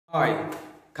Hi,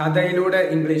 കഥയിലൂടെ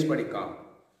English പഠിക്കാം.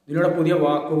 ഇതിലൂടെ പുതിയ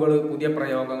വാക്കുകൾ, പുതിയ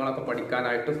പ്രയോഗങ്ങളൊക്കെ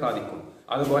പഠിക്കാനായിട്ട് സാധിക്കും.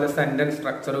 അതുപോലെ സെന്റൻസ്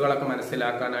സ്ട്രക്ചറുകളൊക്കെ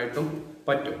മനസ്സിലാക്കാനായിട്ടും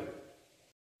പറ്റും.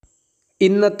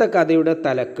 ഇന്നത്തെ കഥയുടെ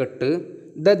തലക്കെട്ട്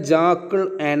ദ ജാക്കിൾ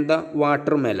ആൻഡ് ദ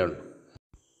വാട്ടർമെലൺ.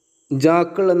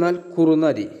 ജാക്കിൾ എന്നാൽ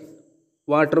കുറുനരി,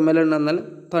 വാട്ടർമെലൺ എന്നാൽ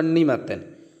തണ്ണിമത്തൻ.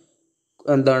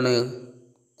 എന്താണ്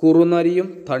കുറുനരിയും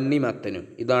തണ്ണിമത്തനും?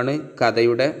 ഇതാണ്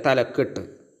കഥയുടെ തലക്കെട്ട്.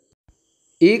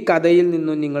 ഈ കഥയിൽ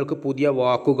നിന്നും നിങ്ങൾക്ക് പുതിയ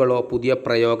വാക്കുകളോ പുതിയ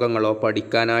പ്രയോഗങ്ങളോ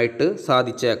പഠിക്കാനായിട്ട്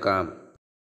സാധിച്ചേക്കാം.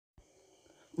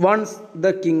 Once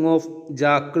the king of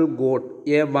ജാക്കിൾ got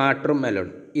A watermelon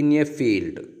in A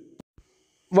field.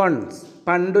 Once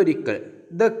പണ്ടൊരിക്കൽ,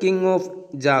 ദ കിങ് ഓഫ്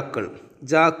ജാക്കിൾ,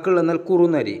 ജാക്കിൾ എന്നാൽ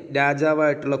കുറുനരി,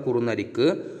 രാജാവായിട്ടുള്ള കുറുനരിക്ക്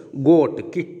ഗോട്ട്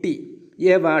കിട്ടി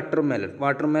എ വാട്ടർമെലൺ,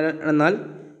 വാട്ടർമെലൺ എന്നാൽ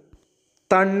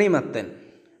തണ്ണിമത്തൻ.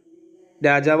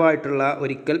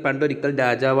 പണ്ടൊരിക്കൽ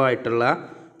രാജാവായിട്ടുള്ള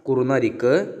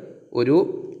കുറുനരിക്ക് ഒരു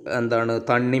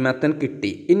തണ്ണിമത്തൻ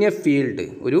കിട്ടി. ഇൻ എ ഫീൽഡ്,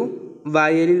 ഒരു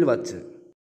വയലിൽ വച്ച്.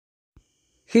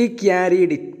 He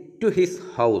carried it to his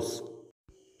house.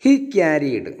 He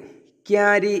carried,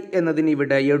 carry എന്നതിന്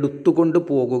ഇവിടെ എടുത്തുകൊണ്ട്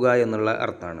പോകുക എന്നുള്ള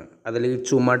അർത്ഥമാണ്. അതിൽ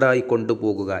ചുമടായി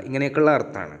കൊണ്ടുപോകുക, ഇങ്ങനെയൊക്കെയുള്ള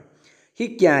അർത്ഥമാണ്. ഹി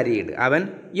ക്യാരീഡ്, അവൻ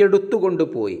എടുത്തുകൊണ്ട്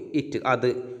പോയി, ഇറ്റ് അത്,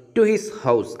 ടു ഹിസ്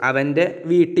ഹൗസ്, അവൻ്റെ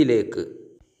വീട്ടിലേക്ക്.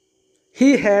 He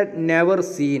had never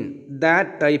seen that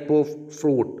type of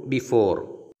fruit before.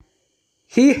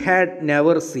 He had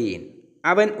never seen,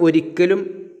 അവൻ ഒരിക്കലും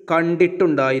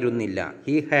കണ്ടിട്ടുണ്ടായിരുന്നില്ല.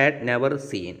 He had never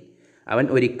seen, അവൻ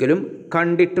ഒരിക്കലും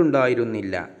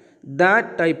കണ്ടിട്ടുണ്ടായിരുന്നില്ല. That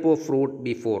type of fruit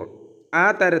before, ആ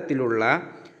തരത്തിലുള്ള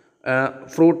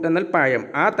ഫ്രൂട്ട് എന്നാൽ പഴം,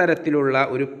 ആ തരത്തിലുള്ള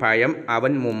ഒരു പഴം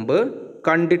അവൻ മുമ്പ്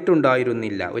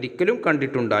കണ്ടിട്ടുണ്ടായിരുന്നില്ല, ഒരിക്കലും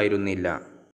കണ്ടിട്ടുണ്ടായിരുന്നില്ല.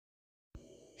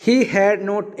 He had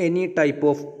not any type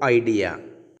of idea.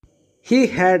 He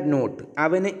had not,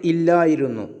 അവന്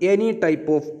ഇല്ലായിരുന്നു, any type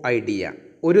of idea,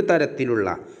 ഒരു തരത്തിലുള്ള.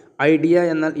 ഐഡിയ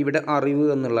എന്നാൽ ഇവിടെ അറിവ്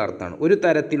എന്നുള്ള അർത്ഥമാണ്. ഒരു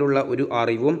തരത്തിലുള്ള ഒരു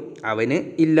അറിവും അവന്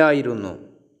ഇല്ലായിരുന്നു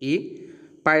ഈ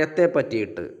പഴത്തെ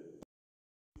പറ്റിയിട്ട്.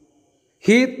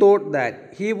 He thought that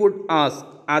he would ask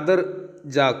other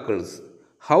jackals,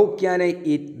 how can I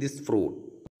eat this fruit?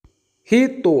 He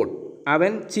thought,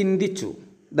 അവൻ ചിന്തിച്ചു,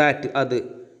 that അത്,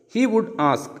 he would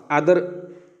ask other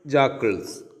jackals,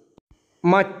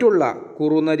 മറ്റുള്ള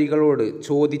കുറുനരികളോട്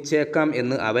ചോദിച്ചേക്കാം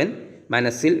എന്ന് അവൻ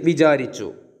മനസ്സിൽ വിചാരിച്ചു.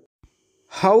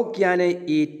 How can I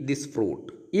eat this fruit?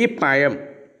 ഈ പഴം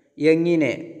എങ്ങനെ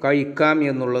കഴിക്കാം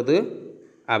എന്നുള്ളത്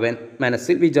അവൻ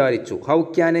മനസ്സിൽ വിചാരിച്ചു. How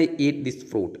can I eat this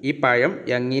fruit? ഈ പഴം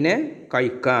എങ്ങനെ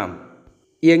കഴിക്കാം,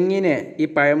 എങ്ങനെ ഈ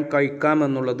പഴം കഴിക്കാം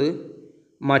എന്നുള്ളത്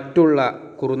മറ്റുള്ള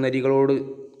കുറുനരികളോട്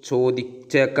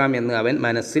ചോദിച്ചേക്കാം എന്ന് അവൻ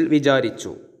മനസ്സിൽ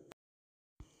വിചാരിച്ചു.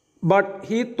 But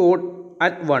he thought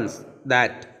at once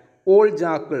that all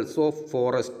jackals of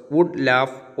forest would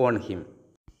laugh on him.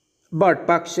 But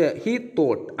പക്ഷേ, he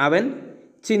thought, അവൻ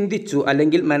ചിന്തിച്ചു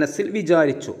അല്ലെങ്കിൽ മനസ്സിൽ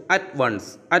വിചാരിച്ചു. at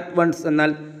once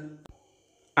എന്നാൽ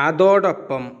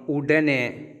അതോടൊപ്പം, ഉടനെ,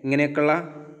 ഇങ്ങനെയൊക്കെയുള്ള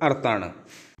അർത്ഥമാണ്.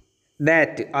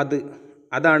 that അത്,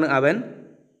 അതാണ് അവൻ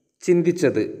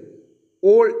ചിന്തിച്ചത്.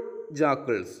 all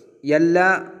jackals, എല്ലാ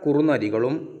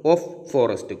കുറുനരികളും, ഓഫ്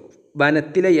ഫോറസ്റ്റ്,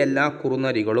 വനത്തിലെ എല്ലാ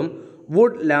കുറുനരികളും,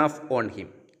 would laugh on him.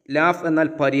 Laugh എന്നാൽ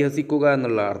പരിഹസിക്കുക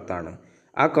എന്നുള്ള അർത്ഥമാണ്.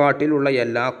 ആ കാട്ടിലുള്ള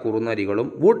എല്ലാ കുറുനരികളും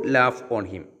വുഡ് ലാഫ് ഓൺ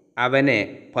ഹിം, അവനെ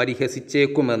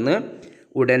പരിഹസിച്ചേക്കുമെന്ന്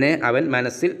ഉടനെ അവൻ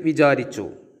മനസ്സിൽ വിചാരിച്ചു.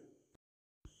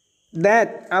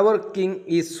 That our king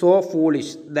is so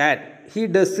foolish that he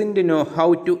doesn't know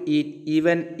how to eat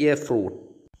even A fruit.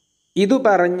 ഇതു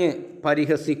പറഞ്ഞ്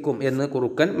പരിഹസിക്കും എന്ന്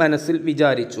കുറുക്കൻ മനസ്സിൽ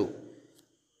വിചാരിച്ചു.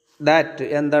 ദാറ്റ്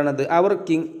എന്താണത്? അവർ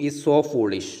കിങ് ഈസ് സോ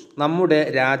ഫൂളിഷ്, നമ്മുടെ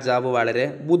രാജാവ് വളരെ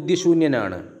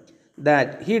ബുദ്ധിശൂന്യനാണ്.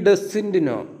 ദാറ്റ് ഹി ഡസൻറ്റ്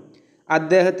നോ,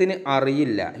 അദ്ദേഹത്തിന്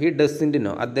അറിയില്ല. ഹി ഡസൻറ്റ്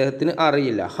നോ, അദ്ദേഹത്തിന്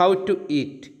അറിയില്ല. How to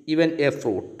eat even A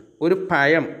fruit, ഒരു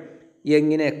പഴം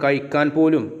എങ്ങനെ കഴിക്കാൻ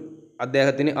പോലും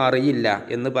അദ്ദേഹത്തിന് അറിയില്ല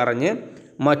എന്ന് പറഞ്ഞ്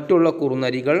മറ്റുള്ള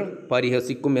കുറുനരികൾ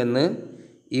പരിഹസിക്കുമെന്ന്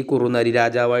ഈ കുറുനരി,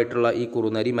 രാജാവായിട്ടുള്ള ഈ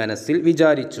കുറുനരി മനസ്സിൽ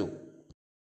വിചാരിച്ചു.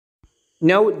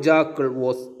 Now Jackal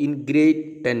was in great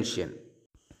tension.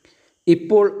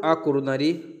 ഇപ്പോൾ ആ കുറുനരി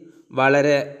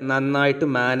വളരെ നന്നായിട്ട്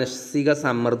മാനസിക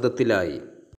സമ്മർദ്ദത്തിലായി.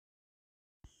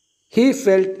 He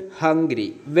felt hungry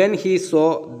when he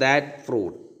saw that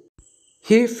fruit.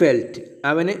 He felt,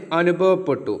 അവന്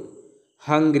അനുഭവപ്പെട്ടു.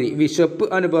 hungry,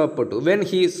 വിശപ്പ് അനുഭവപ്പെട്ടു. when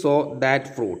he saw that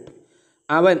fruit,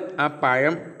 അവൻ ആ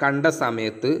പഴം കണ്ട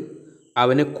സമയത്ത്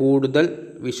അവന് കൂടുതൽ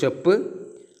വിശപ്പ്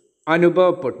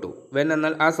അനുഭവപ്പെട്ടു. when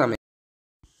എന്നാൽ ആ സമയം.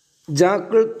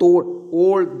 Jackal thought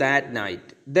all that night.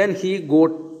 Then he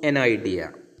got an idea.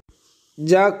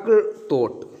 Jackal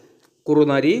thought,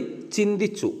 കുറുനരി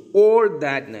ചിന്തിച്ചു. all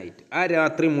that night, ആ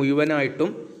രാത്രി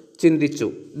മുഴുവനായിട്ടും ചിന്തിച്ചു.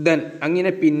 ദെൻ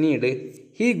അങ്ങനെ പിന്നീട്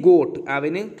ഹി ഗോട്ട്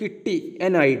അവന് കിട്ടി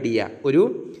എൻ ഐഡിയ ഒരു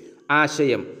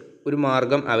ആശയം, ഒരു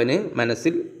മാർഗം അവന്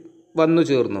മനസ്സിൽ വന്നു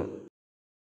ചേർന്നു.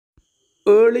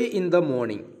 Early in the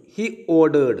morning he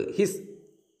ordered his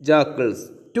ജാക്കിൾസ്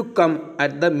to come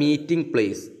at the meeting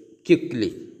place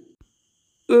quickly.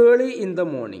 Early in the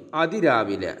morning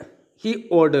അതിരാവിലെ, ഹി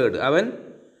ഓർഡേർഡ് അവൻ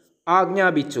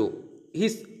ആജ്ഞാപിച്ചു,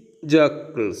 ഹിസ്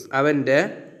ജാക്കിൾസ് അവൻ്റെ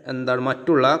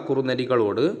മറ്റുള്ള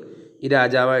കുറുനരികളോട്, ഈ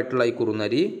രാജാവായിട്ടുള്ള ഈ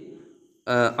കുറുനരി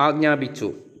ആജ്ഞാപിച്ചു,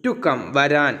 ടു കം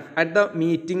വരാൻ, അറ്റ് ദ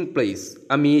മീറ്റിംഗ് പ്ലേസ്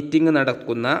ആ മീറ്റിംഗ്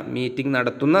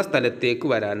നടത്തുന്ന സ്ഥലത്തേക്ക്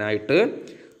വരാനായിട്ട്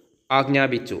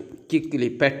ആജ്ഞാപിച്ചു. ക്വിക്ക്ലി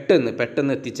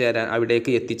പെട്ടെന്ന്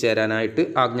അവിടേക്ക് എത്തിച്ചേരാനായിട്ട്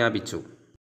ആജ്ഞാപിച്ചു.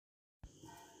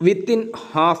 Within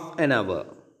half an hour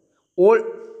all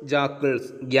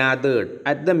ജാക്കിൾസ് gathered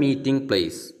at the meeting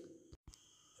place.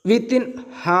 Within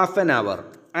half an hour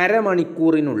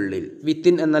അരമണിക്കൂറിനുള്ളിൽ,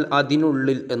 വിത്തിൻ എന്നാൽ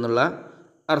അതിനുള്ളിൽ എന്നുള്ള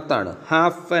അർത്ഥമാണ്.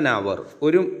 ഹാഫ് ആൻ അവർ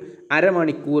ഒരു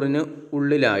അരമണിക്കൂറിന്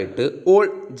ഉള്ളിലായിട്ട് ഓൾ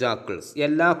ജാക്കിൾസ്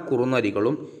എല്ലാ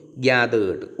കുറുനരികളും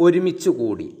ഗ്യാതേർഡ് ഒരുമിച്ച്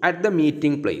കൂടി അറ്റ് ദ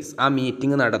മീറ്റിംഗ് പ്ലേസ് ആ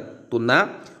മീറ്റിംഗ് നടത്തുന്ന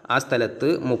ആ സ്ഥലത്ത്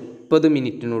 30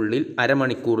 മിനിറ്റിനുള്ളിൽ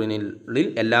അരമണിക്കൂറിനുള്ളിൽ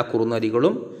എല്ലാ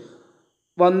കുറുനരികളും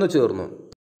വന്നു ചേർന്നു.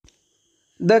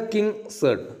 The king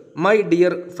Z, my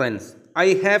dear friends, I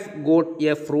have got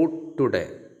A fruit today.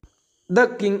 The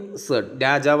king Z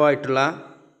രാജാവായിട്ടുള്ള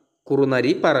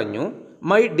കുറുനരി പറഞ്ഞു,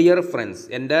 മൈ ഡിയർ ഫ്രണ്ട്സ്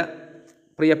എൻ്റെ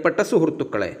പ്രിയപ്പെട്ട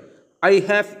സുഹൃത്തുക്കളെ, ഐ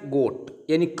ഹാവ് ഗോട്ട്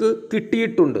എനിക്ക്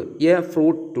കിട്ടിയിട്ടുണ്ട്, എ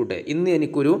ഫ്രൂട്ട് ടുഡേ ഇന്ന്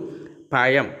എനിക്കൊരു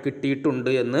പഴം കിട്ടിയിട്ടുണ്ട്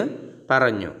എന്ന്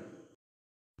പറഞ്ഞു.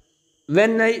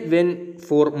 When I went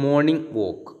for morning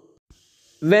walk.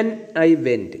 When I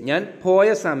went ഞാൻ പോയ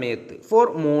സമയത്ത്, ഫോർ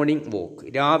മോർണിംഗ് വോക്ക്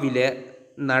രാവിലെ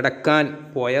നടക്കാൻ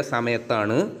പോയ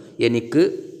സമയത്താണ് എനിക്ക്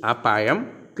ആ പഴം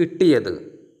കിട്ടിയത്.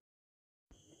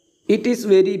 It is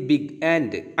very big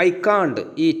and I can't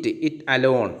eat it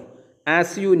alone.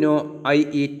 As you know I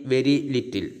eat very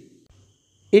little.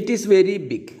 It is very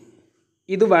big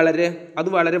അത്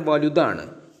വളരെ വലുതാണ്.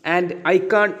 ആൻഡ് ഐ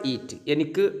കാണ്ട് ഈറ്റ്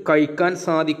എനിക്ക് കഴിക്കാൻ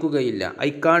സാധിക്കുകയില്ല. ഐ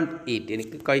കാണ്ട് ഈറ്റ്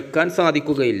എനിക്ക് കഴിക്കാൻ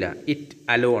സാധിക്കുകയില്ല. ഇറ്റ്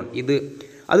അലോൺ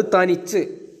അത് തനിച്ച്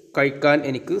കഴിക്കാൻ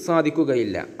എനിക്ക്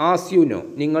സാധിക്കുകയില്ല. ആസ് യു നോ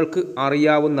നിങ്ങൾക്ക്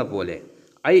അറിയാവുന്ന പോലെ.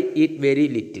 ഐ ഈറ്റ് വെരി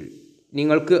ലിറ്റിൽ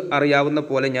നിങ്ങൾക്ക് അറിയാവുന്ന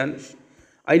പോലെ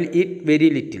ഐ ഈറ്റ് വെരി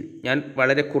ലിറ്റിൽ ഞാൻ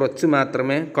വളരെ കുറച്ച്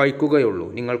മാത്രമേ കഴിക്കുകയുള്ളൂ.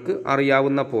 നിങ്ങൾക്ക്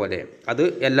അറിയാവുന്ന പോലെ അത്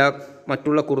എല്ലാ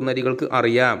മറ്റുള്ള കുറുനരികൾക്ക്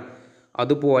അറിയാം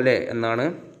അതുപോലെ എന്നാണ്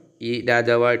ഈ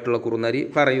രാജാവായിട്ടുള്ള കുറുനരി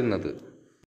പറയുന്നത്.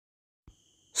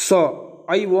 So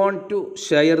I want to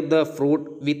share the fruit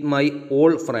with my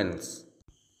all friends.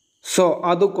 So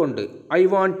അതുകൊണ്ട് ഐ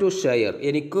വാണ്ട് ടു ഷെയർ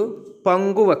എനിക്ക്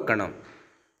പങ്കുവെക്കണം,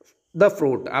 ദ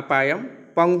ഫ്രൂട്ട് ആ പഴം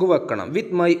പങ്കുവെക്കണം,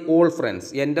 വിത്ത് മൈ ഓൾ ഫ്രണ്ട്സ്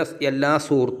എൻ്റെ എല്ലാ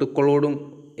സുഹൃത്തുക്കളോടും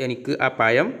എനിക്ക് ആ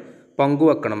പഴം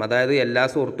പങ്കുവെക്കണം. അതായത് എല്ലാ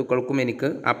സുഹൃത്തുക്കൾക്കും എനിക്ക്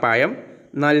ആ പഴം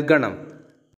നൽകണം.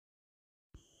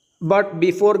 But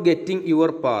before getting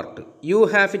your part you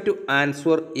have to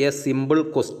answer A simple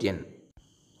question.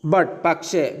 But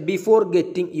പക്ഷേ ബിഫോർ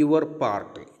ഗെറ്റിംഗ് യുവർ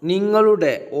പാർട്ട്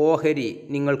നിങ്ങളുടെ ഓഹരി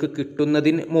നിങ്ങൾക്ക്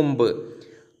കിട്ടുന്നതിന് മുമ്പ്,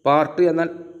 പാർട്ട് എന്നാൽ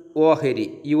ഓഹരി,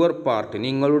 യുവർ പാർട്ട്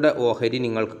നിങ്ങളുടെ ഓഹരി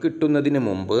നിങ്ങൾക്ക് കിട്ടുന്നതിന്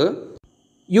മുമ്പ്,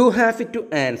 യു ഹാവ് ടു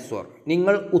ആൻസർ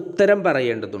നിങ്ങൾ ഉത്തരം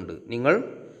പറയേണ്ടതുണ്ട്, നിങ്ങൾ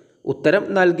ഉത്തരം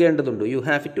നൽകേണ്ടതുണ്ട്. യു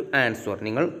ഹാവ് ടു ആൻസർ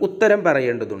നിങ്ങൾ ഉത്തരം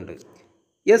പറയേണ്ടതുണ്ട്.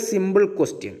 എ സിമ്പിൾ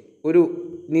ക്വസ്റ്റ്യൻ ഒരു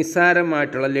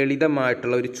നിസ്സാരമായിട്ടുള്ള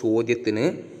ലളിതമായിട്ടുള്ള ഒരു ചോദ്യത്തിന്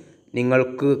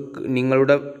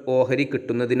നിങ്ങളുടെ ഓഹരി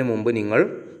കിട്ടുന്നതിന് മുമ്പ് നിങ്ങൾ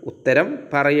ഉത്തരം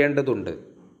പറയേണ്ടതുണ്ട്.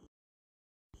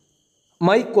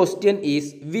 My question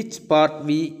is which part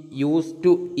we use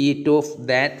to eat of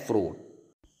that fruit.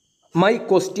 My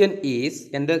question is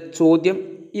എൻ്റെ ചോദ്യം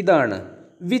ഇതാണ്.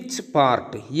 വിച്ച്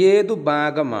പാർട്ട് ഏതു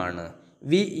ഭാഗമാണ്,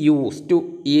 we use to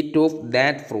eat of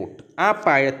that fruit ആ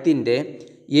പഴത്തിൻ്റെ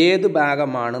ഏത്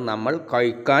ഭാഗമാണ് നമ്മൾ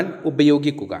കഴിക്കാൻ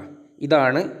ഉപയോഗിക്കുക,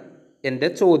 ഇതാണ് എൻ്റെ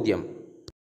ചോദ്യം.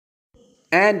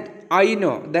 And I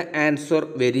know the answer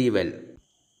very well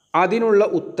അതിനുള്ള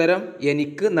ഉത്തരം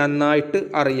എനിക്ക് നന്നായിട്ട്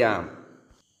അറിയാം,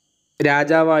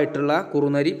 രാജാവായിട്ടുള്ള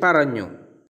കുറുനരി പറഞ്ഞു.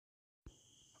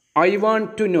 I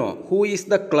want to know who is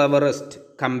the ക്ലവറസ്റ്റ്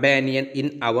companion in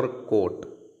our court.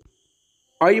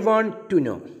 I want to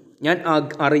know ഞാൻ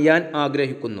അറിയാൻ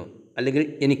ആഗ്രഹിക്കുന്നു, അല്ലെങ്കിൽ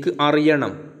എനിക്ക്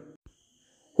അറിയണം.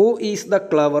 Who is the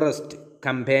ക്ലവറസ്റ്റ്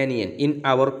companion in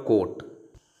our court.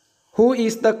 Who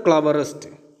is the ക്ലവറസ്റ്റ്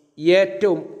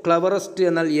ഏറ്റവും, ക്ലവറസ്റ്റ്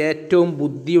എന്നാൽ ഏറ്റവും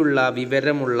ബുദ്ധിയുള്ള,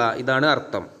 വിവരമുള്ള, ഇതാണ്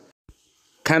അർത്ഥം.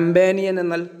 കമ്പാനിയൻ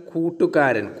എന്നാൽ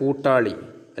കൂട്ടുകാരൻ, കൂട്ടാളി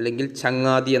അല്ലെങ്കിൽ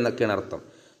ചങ്ങാതി എന്നൊക്കെയാണ് അർത്ഥം.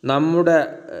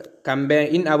 നമ്മുടെ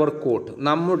ഇൻ അവർ കോർട്ട്,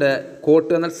 നമ്മുടെ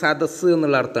കോർട്ട് എന്നാൽ സദസ്സ്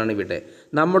എന്നുള്ള അർത്ഥമാണ് ഇവിടെ.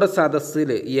 നമ്മുടെ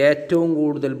സദസ്സിൽ ഏറ്റവും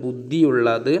കൂടുതൽ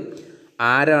ബുദ്ധിയുള്ളത്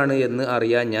ആരാണ് എന്ന്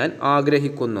അറിയാൻ ഞാൻ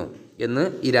ആഗ്രഹിക്കുന്നു എന്ന്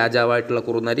ഈ രാജാവായിട്ടുള്ള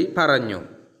കുറുനരി പറഞ്ഞു.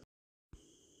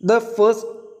 The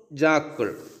first ജാക്കിൾ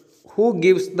who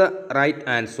gives the right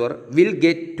answer will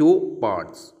get 2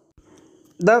 parts.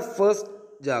 The first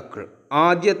ജാക്കിൾ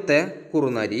ആദ്യത്തെ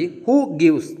കുറുനരി who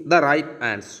gives the right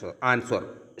answer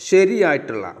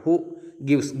ശരിയായിട്ടുള്ള ഹൂ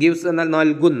ഗിവ്സ് എന്നാൽ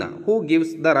നൽകുന്ന who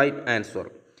gives the right answer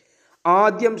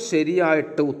ആദ്യം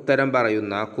ശരിയായിട്ട് ഉത്തരം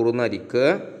പറയുന്ന കുറുനരിക്ക്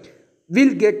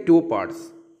വിൽ ഗെറ്റ് 2 പാർട്സ്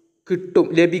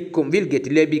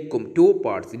ലഭിക്കും 2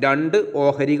 പാർട്സ് 2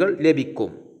 ഓഹരികൾ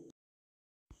ലഭിക്കും.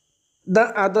 The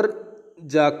other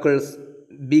ജാക്കിൾസ്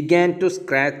began to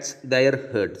scratch there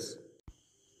heads.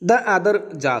 The other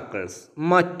ജാക്കിൾസ്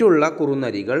മറ്റുള്ള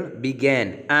കുറുനരികൾ ബിഗാൻ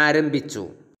ആരംഭിച്ചു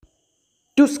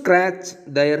to scratch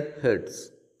there heads.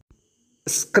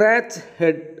 Scratch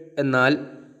head എന്നാൽ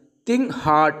think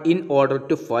hard in order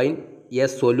to find A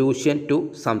solution to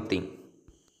something.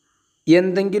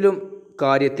 എന്തെങ്കിലും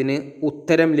കാര്യത്തിന്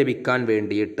ഉത്തരം ലഭിക്കാൻ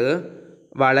വേണ്ടിയിട്ട്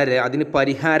അതിന്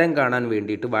പരിഹാരം കാണാൻ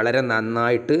വേണ്ടിയിട്ട് വളരെ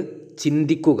നന്നായിട്ട്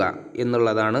ചിന്തിക്കുക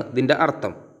എന്നുള്ളതാണ് ഇതിൻ്റെ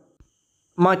അർത്ഥം.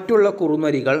 മറ്റുള്ള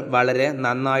കുറുനരികൾ വളരെ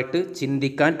നന്നായിട്ട്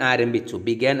ചിന്തിക്കാൻ ആരംഭിച്ചു.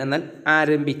 ബിഗാൻ എന്നാൽ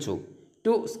ആരംഭിച്ചു.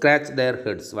 ടു സ്ക്രാച്ച് ദെയർ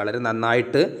ഹെഡ്സ് വളരെ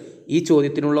നന്നായിട്ട് ഈ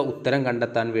ചോദ്യത്തിനുള്ള ഉത്തരം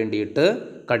കണ്ടെത്താൻ വേണ്ടിയിട്ട്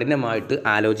കഠിനമായിട്ട്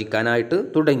ആലോചിക്കാനായിട്ട്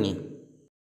തുടങ്ങി.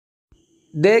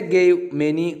 ദേ ഗേവ്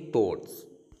മെനി തോട്ട്സ്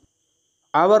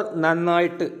അവർ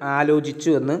നന്നായിട്ട് ആലോചിച്ചു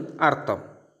എന്ന് അർത്ഥം.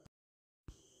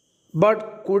 But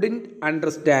couldn't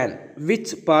understand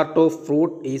which part of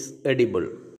fruit is edible.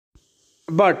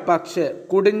 പക്ഷേ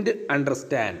കുഡിൻറ്റ്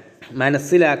അണ്ടർസ്റ്റാൻഡ്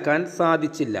മനസ്സിലാക്കാൻ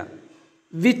സാധിച്ചില്ല.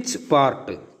 Which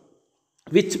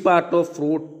part of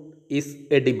fruit is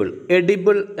edible.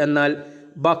 Edible എന്നാൽ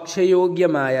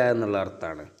ഭക്ഷ്യയോഗ്യമായ എന്നുള്ള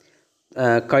അർത്ഥമാണ്.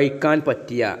 കഴിക്കാൻ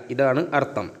പറ്റിയ ഇതാണ്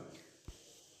അർത്ഥം.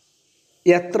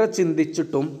 എത്ര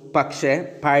ചിന്തിച്ചിട്ടും പക്ഷേ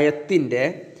പഴത്തിൻ്റെ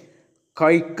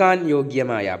കഴിക്കാൻ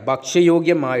യോഗ്യമായ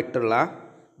ഭക്ഷ്യയോഗ്യമായിട്ടുള്ള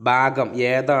ഭാഗം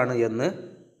ഏതാണ് എന്ന്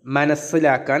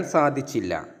മനസ്സിലാക്കാൻ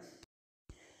സാധിച്ചില്ല.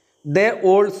 They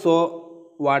all so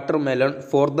watermelon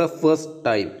for the first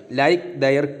time like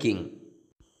there king.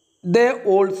 They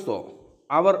all so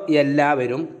അവർ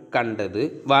എല്ലാവരും കണ്ടത്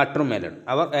വാട്ടർമെലൺ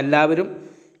അവർ എല്ലാവരും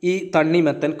ഈ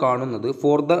തണ്ണിമത്തൻ കാണുന്നത്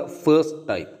ഫോർ ദ ഫസ്റ്റ്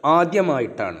ടൈം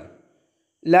ആദ്യമായിട്ടാണ്.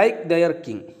 ലൈക്ക് ദയർ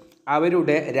കിങ്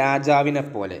അവരുടെ രാജാവിനെ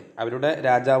പോലെ അവരുടെ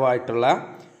രാജാവായിട്ടുള്ള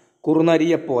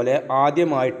കുറുനരിയെപ്പോലെ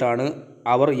ആദ്യമായിട്ടാണ്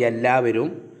അവർ എല്ലാവരും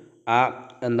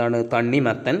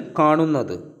തണ്ണിമത്തൻ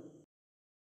കാണുന്നത്.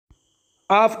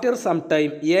 After some time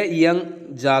A young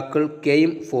ജാക്കിൾ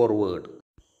came forward.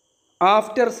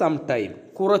 After some time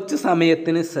കുറച്ച്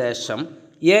സമയത്തിന് ശേഷം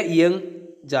എ യങ്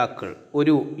ജാക്കിൾ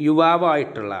ഒരു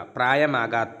യുവാവായിട്ടുള്ള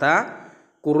പ്രായമാകാത്ത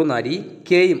കുറുനരി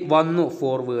കെയിം വന്നു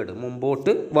ഫോർവേഡ്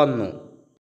മുമ്പോട്ട് വന്നു.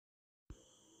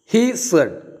 He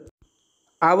said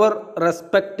our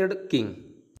respected king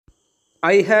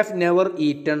I have never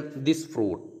eaten this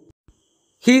fruit.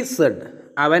 He said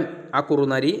അവൻ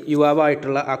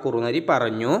യുവാവായിട്ടുള്ള ആ കുറുനരി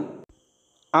പറഞ്ഞു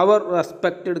അവർ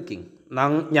റെസ്പെക്റ്റഡ് കിങ്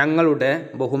ഞങ്ങളുടെ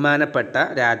ബഹുമാനപ്പെട്ട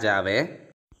രാജാവേ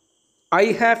I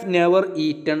have never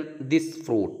eaten this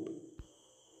fruit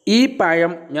ഈ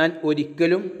പഴം ഞാൻ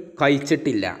ഒരിക്കലും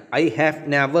കഴിച്ചിട്ടില്ല. I have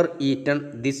never eaten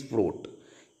this fruit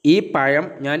ഈ പഴം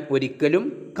ഞാൻ ഒരിക്കലും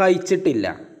കഴിച്ചിട്ടില്ല.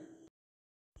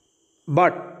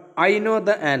 But I know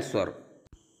the answer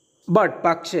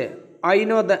പക്ഷേ ഐ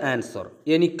നോ ദ ആൻസർ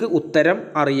എനിക്ക് ഉത്തരം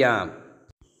അറിയാം.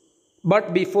 But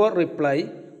before reply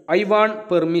I want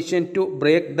permission to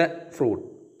break the fruit.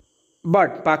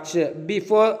 പക്ഷേ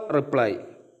ബിഫോർ റിപ്ലൈ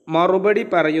മറുപടി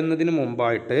പറയുന്നതിന്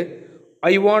മുമ്പായിട്ട്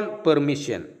ഐ വാണ്ട്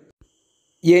പെർമിഷൻ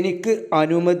എനിക്ക്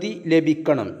അനുമതി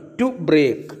ലഭിക്കണം. ടു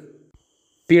ബ്രേക്ക്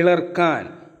പിളർക്കാൻ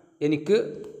എനിക്ക്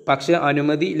പക്ഷേ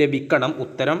അനുമതി ലഭിക്കണം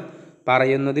ഉത്തരം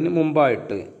പറയുന്നതിന്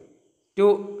മുമ്പായിട്ട്. ടു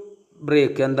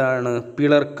ബ്രേക്ക്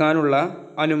പിളർക്കാനുള്ള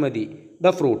അനുമതി.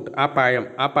 ദ ഫ്രൂട്ട്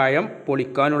ആ പഴം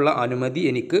പൊളിക്കാനുള്ള അനുമതി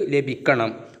എനിക്ക്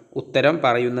ലഭിക്കണം ഉത്തരം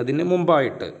പറയുന്നതിന്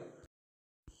മുമ്പായിട്ട്.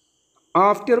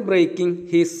 After breaking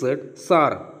he said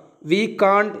sir we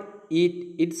can't eat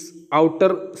it's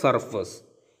outer surface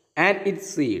and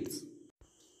it's seeds.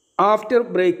 After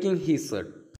breaking he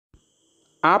said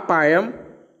ആ പഴം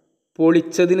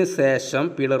പൊളിച്ചതിന് ശേഷം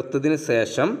പിളർത്തതിന്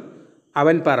ശേഷം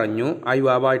അവൻ പറഞ്ഞു ആ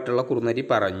യുവാവായിട്ടുള്ള കുറുനരി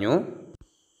പറഞ്ഞു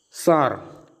സാർ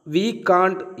വി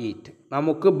കാൺട്ട് ഈറ്റ്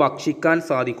നമുക്ക് ഭക്ഷിക്കാൻ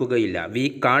സാധിക്കുകയില്ല. വി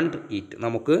കാൺട്ട് ഈറ്റ്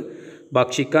നമുക്ക്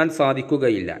ഭക്ഷിക്കാൻ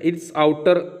സാധിക്കുകയില്ല. ഇറ്റ്സ്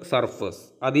ഔട്ടർ സർഫസ്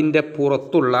അതിൻ്റെ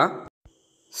പുറത്തുള്ള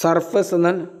സർഫസ്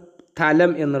എന്നാൽ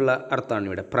തലം എന്നുള്ള അർത്ഥമാണ്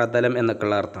ഇവിടെ. പ്രതലം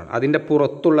എന്നൊക്കെയുള്ള അർത്ഥമാണ്. അതിൻ്റെ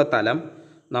പുറത്തുള്ള തലം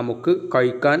നമുക്ക്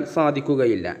കഴിക്കാൻ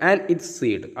സാധിക്കുകയില്ല. ആൻഡ് ഇറ്റ്സ്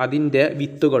സീഡ് അതിൻ്റെ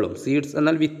വിത്തുകളും. സീഡ്സ്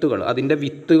എന്നാൽ വിത്തുകൾ. അതിൻ്റെ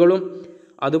വിത്തുകളും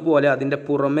അതുപോലെ അതിൻ്റെ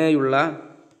പുറമേയുള്ള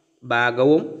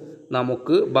ഭാഗവും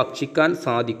നമുക്ക് ഭക്ഷിക്കാൻ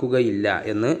സാധിക്കുകയില്ല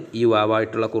എന്ന് ഈ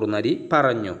യുവാവായിട്ടുള്ള കുറുനരി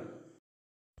പറഞ്ഞു.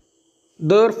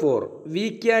 Therefore, we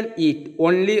can eat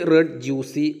only red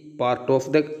juicy part of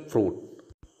the fruit.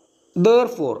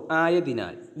 Therefore,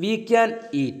 ആയതിനാൽ we can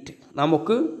eat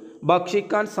നമുക്ക്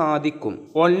ഭക്ഷിക്കാൻ സാധിക്കും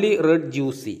only red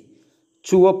juicy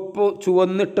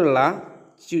ചുവന്നിട്ടുള്ള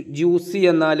ജ്യൂസി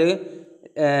എന്നാൽ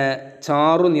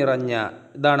ചാറു നിറഞ്ഞ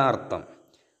ഇതാണ് അർത്ഥം,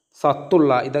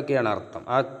 സത്തുള്ള ഇതൊക്കെയാണ് അർത്ഥം.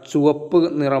 ആ ചുവപ്പ്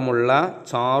നിറമുള്ള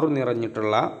ചാറു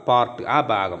നിറഞ്ഞിട്ടുള്ള പാർട്ട്, ആ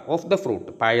ഭാഗം ഓഫ് ദ ഫ്രൂട്ട്,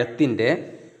 പഴത്തിൻ്റെ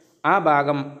ആ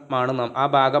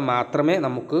ഭാഗം മാത്രമേ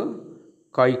നമുക്ക്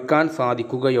കഴിക്കാൻ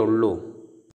സാധിക്കുകയുള്ളൂ.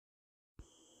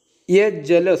 A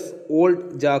jealous old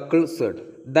ജാക്കിൾ Z,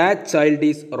 that child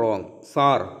is wrong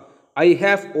sir, I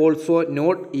have also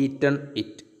not eaten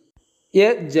it. A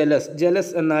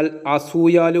jealous എന്നാൽ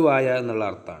അസൂയാലുവായ എന്നുള്ള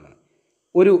അർത്ഥമാണ്.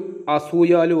 ഒരു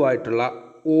അസൂയാലുവായിട്ടുള്ള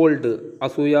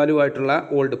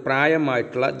ഓൾഡ്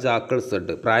പ്രായമായിട്ടുള്ള ജാക്കിൾ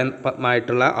സെഡ്,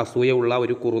 പ്രായമായിട്ടുള്ള അസൂയുള്ള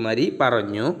ഒരു കുറുനരി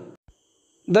പറഞ്ഞു,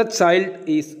 ദ ചൈൽഡ്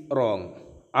ഈസ് റോങ്,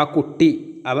 ആ കുട്ടി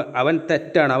അവൻ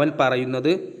തെറ്റാണ്, അവൻ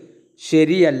പറയുന്നത്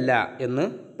ശരിയല്ല എന്ന്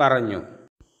പറഞ്ഞു.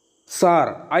 Sir,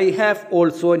 I have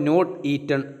also not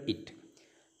eaten it.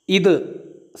 ഇത്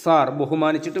സാർ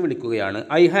ബഹുമാനിച്ചിട്ട് വിളിക്കുകയാണ്.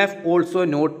 I have also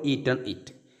not eaten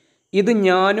it. ഇത്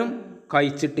ഞാനും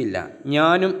കഴിച്ചിട്ടില്ല,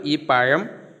 ഞാനും ഈ പഴം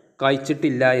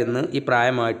കഴിച്ചിട്ടില്ല എന്ന് ഈ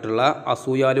പ്രായമായിട്ടുള്ള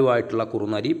അസൂയാലുവായിട്ടുള്ള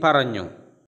കുറുനരി പറഞ്ഞു.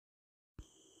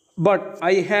 But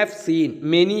I have seen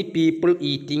many people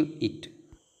eating it.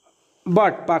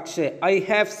 പക്ഷേ ഐ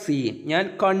ഹാവ് സീൻ ഞാൻ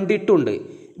കണ്ടിട്ടുണ്ട്,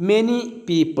 മെനി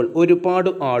പീപ്പിൾ ഒരുപാട്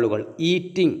ആളുകൾ,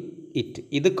 ഈറ്റിംഗ് ഇറ്റ്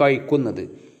ഇത് കഴിക്കുന്നത്,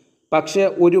 പക്ഷേ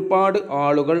ഒരുപാട്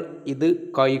ആളുകൾ ഇത്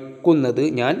കഴിക്കുന്നത്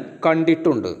ഞാൻ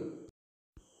കണ്ടിട്ടുണ്ട്.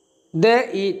 ദേ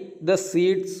eat the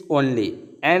seeds only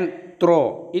and throw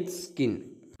it's skin.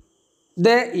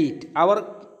 They eat അവർ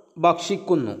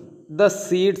ഭക്ഷിക്കുന്നു, ദ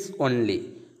സീഡ്സ് ഓൺലി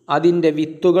അതിൻ്റെ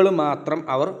വിത്തുകൾ മാത്രം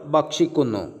അവർ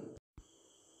ഭക്ഷിക്കുന്നു.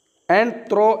 ആൻഡ്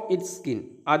ത്രോ ഇറ്റ്സ് സ്കിൻ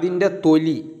അതിൻ്റെ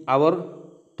തൊലി അവർ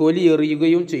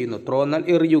എറിയുകയും ചെയ്യുന്നു. ത്രോ എന്നാൽ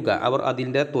എറിയുക, അവർ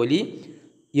അതിൻ്റെ തൊലി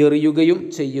എറിയുകയും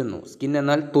ചെയ്യുന്നു. സ്കിൻ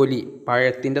എന്നാൽ തൊലി,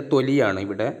 പഴത്തിൻ്റെ തൊലിയാണ്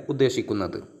ഇവിടെ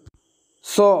ഉദ്ദേശിക്കുന്നത്.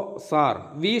 So sir,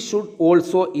 we should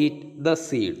also eat the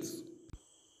seeds.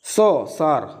 So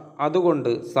sir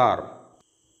അതുകൊണ്ട് sir,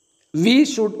 we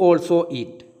should also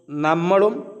eat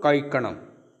നമ്മളും കഴിക്കണം,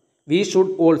 വി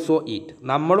ഷുഡ് ഓൾസോ ഈറ്റ്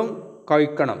നമ്മളും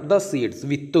കഴിക്കണം, ദ സീഡ്സ്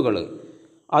വിത്തുകൾ,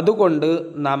 അതുകൊണ്ട്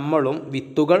നമ്മളും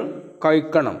വിത്തുകൾ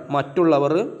കഴിക്കണം.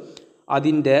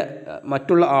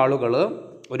 മറ്റുള്ള ആളുകൾ,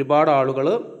 ഒരുപാട് ആളുകൾ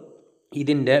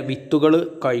ഇതിൻ്റെ വിത്തുകൾ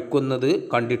കഴിക്കുന്നത്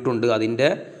കണ്ടിട്ടുണ്ട്, അതിൻ്റെ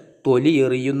തൊലി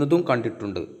എറിയുന്നതും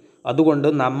കണ്ടിട്ടുണ്ട്, അതുകൊണ്ട്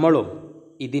നമ്മളും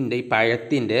ഇതിൻ്റെ ഈ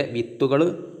പഴത്തിൻ്റെ വിത്തുകൾ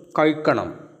കഴിക്കണം.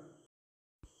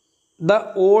 The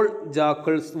old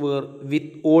ജാക്കിൾസ് where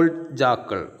with old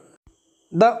ജാക്കിൾ.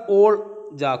 The old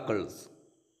ജാക്കിൾസ്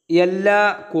എല്ലാ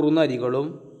കുറുനരികളും,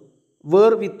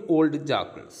 വേർ വിത്ത് ഓൾഡ്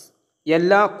ജാക്കിൾസ്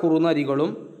എല്ലാ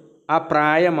കുറുനരികളും ആ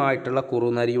പ്രായമായിട്ടുള്ള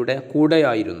കുറുനരിയുടെ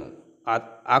കൂടെയായിരുന്നു.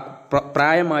 ആ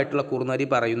പ്രായമായിട്ടുള്ള കുറുനരി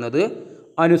പറയുന്നത്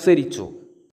അനുസരിച്ചു.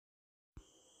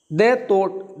 ദേ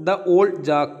thought the old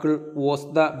ജാക്കിൾ was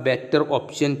the better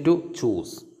option to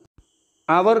choose.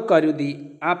 അവർ കരുതി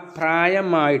ആ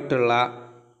പ്രായമായിട്ടുള്ള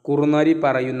കുറുനരി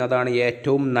പറയുന്നതാണ്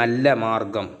ഏറ്റവും നല്ല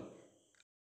മാർഗം.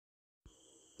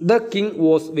 The king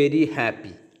was very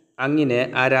happy. അങ്ങനെ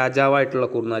ആ രാജാവായിട്ടുള്ള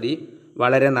കുറുനരി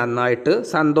വളരെ നന്നായിട്ട്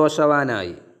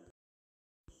സന്തോഷവാനായി.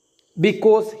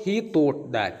 Because he thought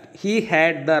that he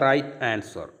had the right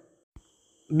answer.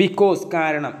 Because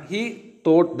കാരണം, ഹീ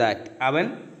തോട്ട് ദാറ്റ് അവൻ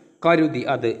കരുതി,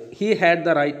 അത് he had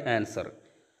the right answer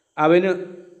അവന്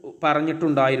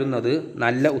പറഞ്ഞിട്ടുണ്ടായിരുന്നത്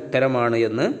നല്ല ഉത്തരമാണ്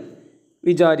എന്ന്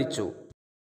വിചാരിച്ചു.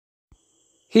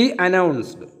 He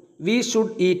announced we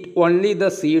should eat only the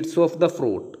seeds of the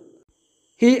fruit.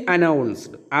 He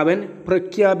announced അവൻ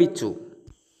പ്രഖ്യാപിച്ചു.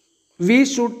 വി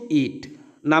ഷുഡ് ഈറ്റ്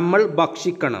നമ്മൾ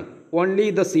ഭക്ഷിക്കണം, only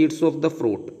the seeds of the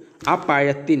fruit ആ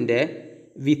പഴത്തിൻ്റെ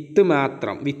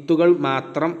വിത്തുകൾ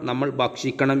മാത്രം നമ്മൾ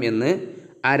ഭക്ഷിക്കണം എന്ന്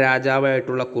ആ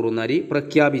രാജാവായിട്ടുള്ള കുറുനരി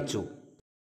പ്രഖ്യാപിച്ചു.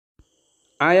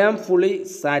 I am fully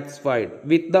satisfied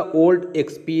with the old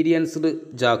experienced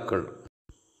ജാക്കിൾ.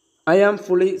 I am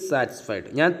fully satisfied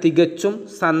ഞാൻ തികച്ചും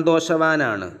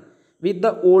സന്തോഷവാനാണ്. വിത്ത്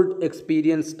ദ ഓൾഡ്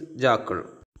എക്സ്പീരിയൻസ്ഡ് ജാക്കിൾ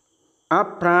ആ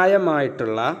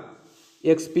പ്രായമായിട്ടുള്ള,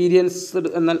 എക്സ്പീരിയൻസ്ഡ്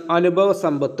എന്നാൽ അനുഭവ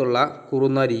സമ്പത്തുള്ള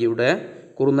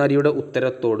കുറുനരിയുടെ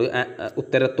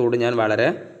ഉത്തരത്തോട് ഞാൻ വളരെ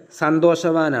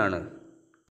സന്തോഷവാനാണ്.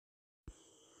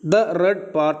 The red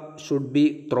part should be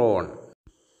thrown.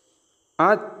 ആ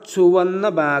ചുവന്ന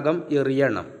ഭാഗം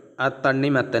എറിയണം, ആ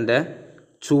തണ്ണിമത്തൻ്റെ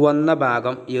ചുവന്ന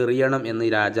ഭാഗം എറിയണം എന്ന്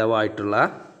രാജാവായിട്ടുള്ള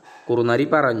കുറുനരി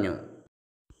പറഞ്ഞു.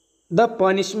 The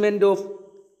punishment of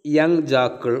young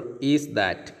jackal is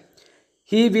that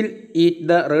he will eat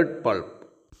the red pulp.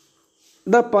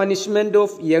 The punishment of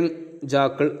young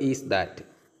jackal is that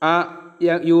ആ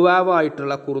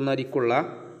യുവാവായിട്ടുള്ള കുറുനരിക്കുള്ള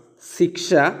ശിക്ഷ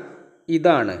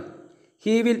ഇതാണ്.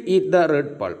 He will eat the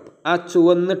red pulp. ആ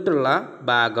ചുവന്നിട്ടുള്ള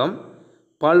ഭാഗം,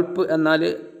 പൾപ്പ് എന്നാൽ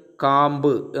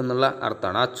കാമ്പ് എന്നുള്ള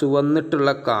അർത്ഥമാണ്. ആ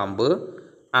ചുവന്നിട്ടുള്ള കാമ്പ്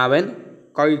അവൻ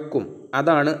കഴിക്കും.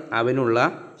 അതാണ് അവനുള്ള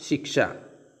ശിക്ഷ.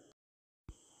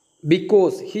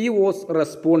 Because he was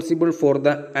responsible for the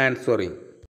answering.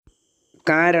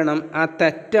 കാരണം ആ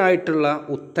തെറ്റായിട്ടുള്ള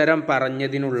ഉത്തരം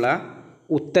പറഞ്ഞതിനുള്ള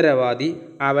ഉത്തരവാദി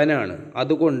അവനാണ്.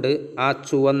 അതുകൊണ്ട് ആ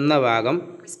ചുവന്ന ഭാഗം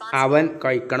അവൻ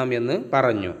കഴിക്കണം എന്ന്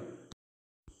പറഞ്ഞു.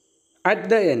 At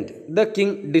the end the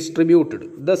king distributed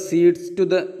the seeds to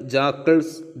the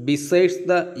ജാക്കൾസ് besides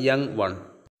the young one.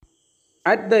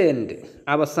 At the end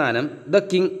അവസാനം the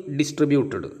king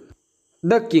distributed.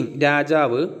 The king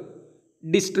രാജാവ്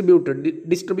ഡിസ്ട്രിബ്യൂട്ടഡ്.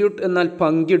 ഡിസ്ട്രിബ്യൂട്ട് എന്നാൽ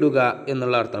പങ്കിടുക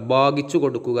എന്നുള്ള അർത്ഥം, ഭാഗിച്ചു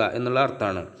കൊടുക്കുക എന്നുള്ള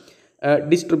അർത്ഥമാണ്.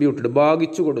 ഡിസ്ട്രിബ്യൂട്ടഡ്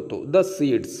ഭാഗിച്ചു കൊടുത്തു. ദ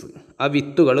സീഡ്സ് ആ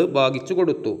വിത്തുകൾ ഭാഗിച്ചു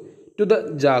കൊടുത്തു. ടു ദ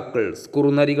ജാക്കിൾസ്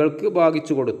കുറുനരികൾക്ക്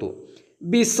ഭാഗിച്ചു കൊടുത്തു.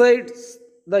 Besides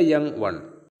the young one.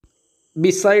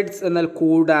 Besides എന്നാൽ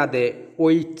കൂടാതെ,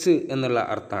 ഒഴിച്ച് എന്നുള്ള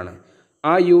അർത്ഥമാണ്.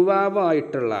 ആ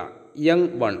യുവാവായിട്ടുള്ള യങ്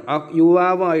വൺ, ആ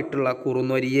യുവാവായിട്ടുള്ള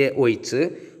കുറുനരിയെ ഒഴിച്ച്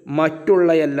മറ്റുള്ള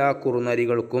എല്ലാ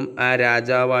കുറുനരികൾക്കും ആ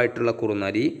രാജാവായിട്ടുള്ള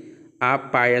കുറുനരി ആ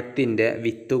പഴത്തിൻ്റെ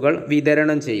വിത്തുകൾ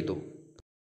വിതരണം ചെയ്തു.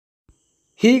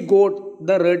 He got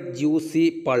the red juicy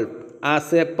pulp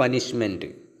as A punishment.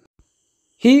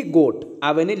 He got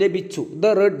അവന് ലഭിച്ചു.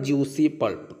 ദ റെഡ് ജ്യൂസി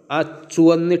പൾപ്പ് ആ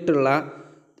ചുവന്നിട്ടുള്ള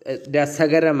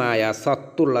രസകരമായ,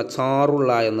 സത്തുള്ള,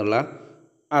 ചാറുള്ള എന്നുള്ള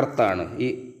അർത്ഥമാണ് ഈ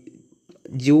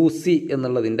ജ്യൂസി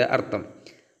എന്നുള്ളതിൻ്റെ അർത്ഥം.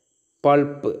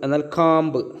 പൾപ്പ് എന്നാൽ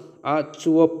കാമ്പ്. ആ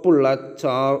ചുവപ്പുള്ള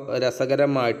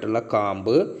രസകരമായിട്ടുള്ള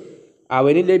കാമ്പ്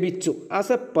അവന് ലഭിച്ചു.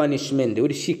 ആസ് എ പനിഷ്മെൻറ്റ്,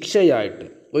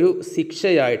 ഒരു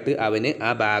ശിക്ഷയായിട്ട് അവന്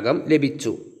ആ ഭാഗം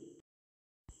ലഭിച്ചു.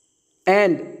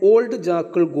 And old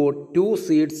ജാക്കിൾ got 2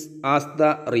 seeds as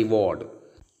the reward.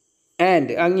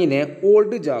 And അങ്ങനെ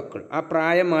ഓൾഡ് ജാക്കിൾ ആ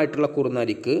പ്രായമായിട്ടുള്ള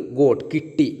കുറുനരിക്ക് ഗോട്ട്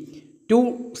കിട്ടി. 2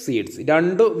 സീഡ്സ്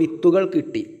 2 വിത്തുകൾ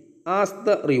കിട്ടി. ആസ്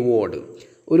ദ റിവാർഡ്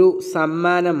ഒരു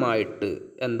സമ്മാനമായിട്ട്,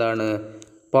 എന്താണ്,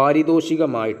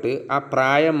 പാരിതോഷികമായിട്ട് ആ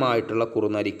പ്രായമായിട്ടുള്ള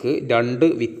കുറുനരിക്ക് 2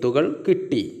 വിത്തുകൾ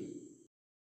കിട്ടി.